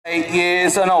8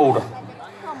 years and older.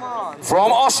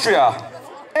 From Austria,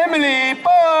 Emily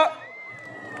Bauer.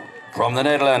 From the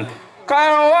Netherlands,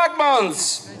 Karel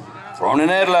Wagmans. From the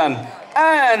Netherlands,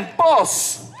 Anne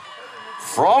Bos.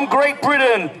 From Great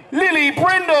Britain, Lily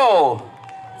Brindle.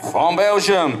 From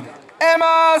Belgium,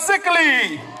 Emma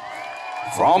Zikkeli.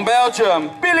 From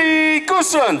Belgium, Billy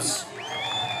Goossens.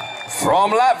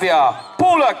 From Latvia,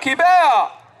 Paula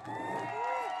Kibea.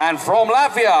 And from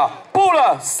Latvia,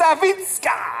 Paula Savitska.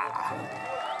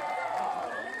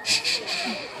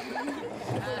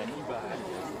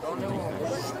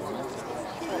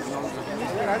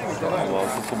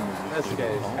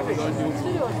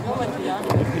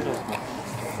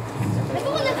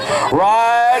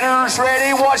 Riders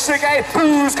ready, watch the game.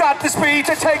 Who's got the speed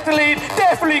to take the lead?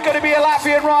 Definitely going to be a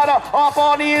Latvian rider up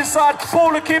on the inside.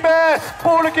 Paula Kibea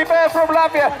from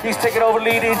Latvia. He's taking over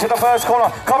lead into the first corner.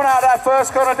 Coming out of that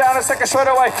first corner down the second straight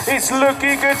away. It's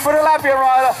looking good for the Latvian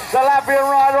rider. The Latvian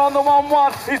rider on the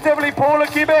 1-1 is definitely Paula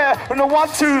Kibea. And the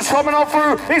 1-2's coming on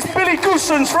through. It's Billy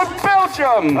Goossens from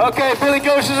Belgium. Okay, Billy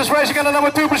Goossens is racing on the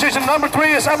number 2 position. Number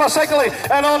 3 is Emma Zikkeli.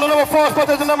 And on the number 4 spot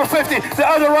is the number 50. The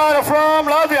other rider from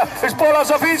Latvia is Paula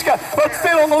Savitska, but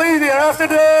still on the lead here after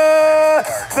the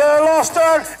last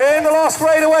turn in the last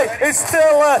straightaway. It's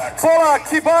still Paula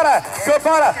Kibara.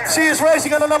 She is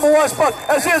racing on the number 1 spot,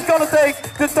 and she is going to take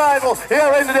the title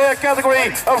here in the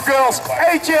category of girls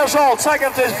 8 years old.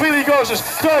 Second is Billy Goossens.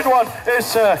 Third one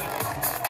is